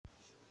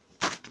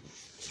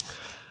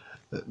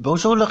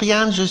Bonjour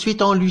Lauriane, je suis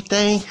ton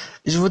lutin.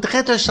 Je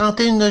voudrais te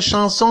chanter une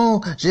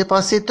chanson. J'ai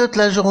passé toute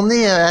la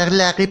journée à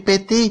la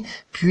répéter,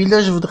 puis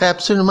là je voudrais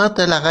absolument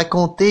te la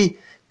raconter.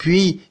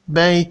 Puis,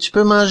 ben, tu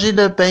peux manger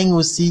le pain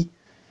aussi.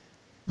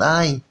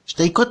 Bye, je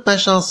t'écoute ma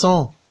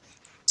chanson.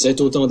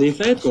 C'est au temps des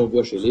fêtes qu'on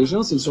voit chez les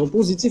gens s'ils sont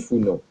positifs ou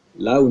non.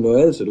 Là où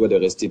Noël se doit de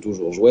rester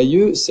toujours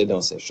joyeux, c'est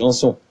dans ses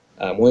chansons,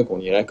 à moins qu'on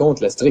y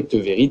raconte la stricte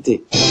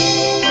vérité.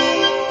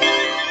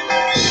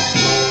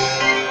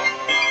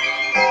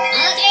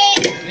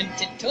 Entrez! Une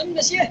petite toune,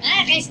 monsieur?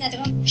 Ah, Rince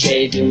Sinatra.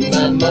 J'ai vu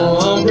maman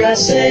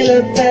embrasser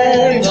le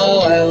Père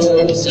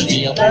Noël, se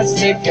mit en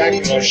plastique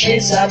accroché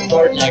sa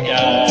porte la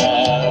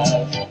gare.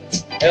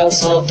 Elle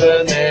s'en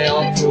venait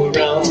en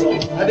courant,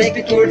 avec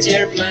des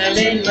tourtières plein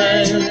les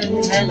mains.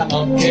 Elle a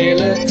manqué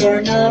le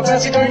tournant,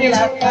 parce qu'elle cogné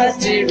la face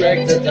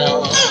direct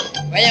dedans.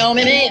 Voyons,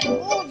 mémé.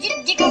 Oh, vite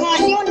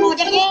décoration de mon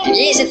derrière. Viens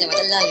ici, moi,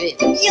 te l'enlever.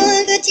 Il y a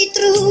un petit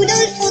trou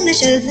dans le fond de ma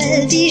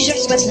chevel, puis je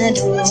reçois plein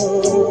d'eau.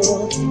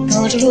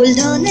 Quand je roule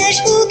dans la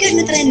neige, faut que je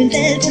me traîne une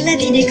pelle pour la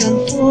vider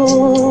comme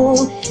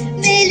faut.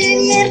 Mes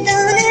lumières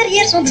dans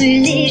l'arrière sont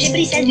brûlées, j'ai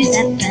pris celle du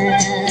sapin.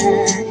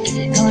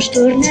 Quand je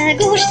tourne à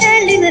gauche,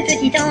 s'allume un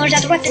petit ange, à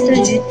droite c'est un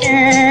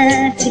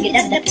lutin. Pouit,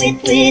 pouit,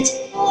 pouit.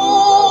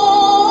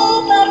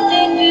 Oh,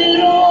 partez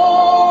du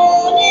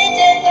Rhône,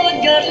 était toute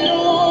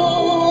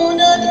garlot,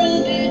 notre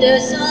but de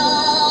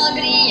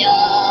sangria.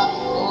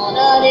 On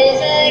a des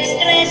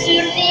extraits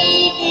sur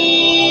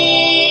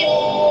vidéo.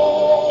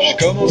 Je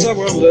commence à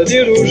voir le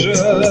nez rouge,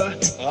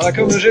 ah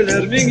comme j'ai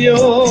l'air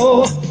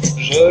mignon.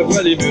 Je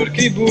vois les murs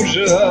qui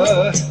bougent,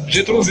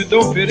 j'ai trop vu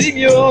Dom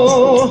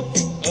Pérignon.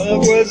 Un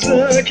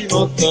voisin qui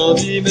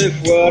m'entendit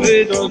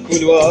m'effoirer dans le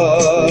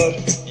couloir.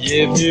 Il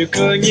est venu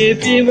cogner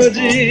puis m'a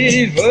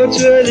dit,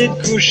 vas-tu aller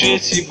te coucher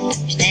si bon?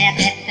 J'étais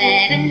après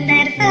faire une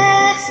belle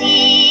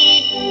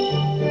farcie,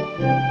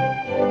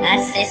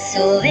 assez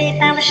sauvé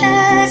par le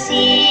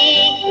châssis.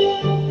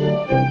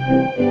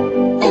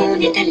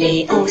 On est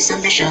allé au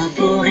centre d'achat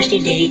pour acheter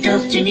des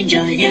tortues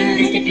ninja. Il en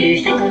restait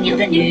plus, fait qu'on est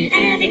revenu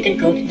avec une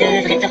coupe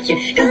de vraies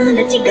tortues. Quand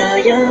le petit gars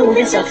il a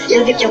ouvert ça, il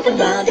a vu qu'il n'y a pas de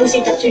bandeau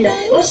ces tortues-là.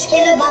 Où est-ce qu'il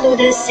y a le bandeau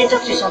de ces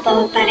tortues sont pas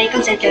pareils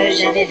comme celles que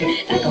j'avais vues.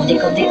 Fait qu'on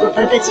découpe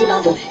un petit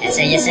bandeau.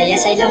 Essaye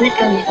de leur mettre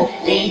comme il faut.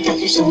 Les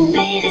tortues sont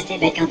bien restées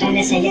bêtes quand on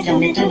essayait de leur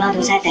mettre un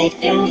bandeau sur la tête.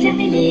 Puis on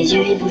fermait les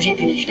yeux, ils bougeaient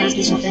plus. Je pense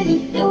qu'ils sont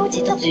finis, nos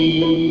petites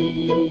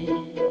tortues.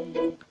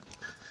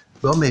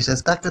 Bon, mais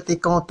j'espère que t'es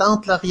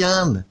contente,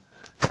 Lauriane.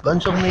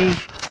 Bonne journée.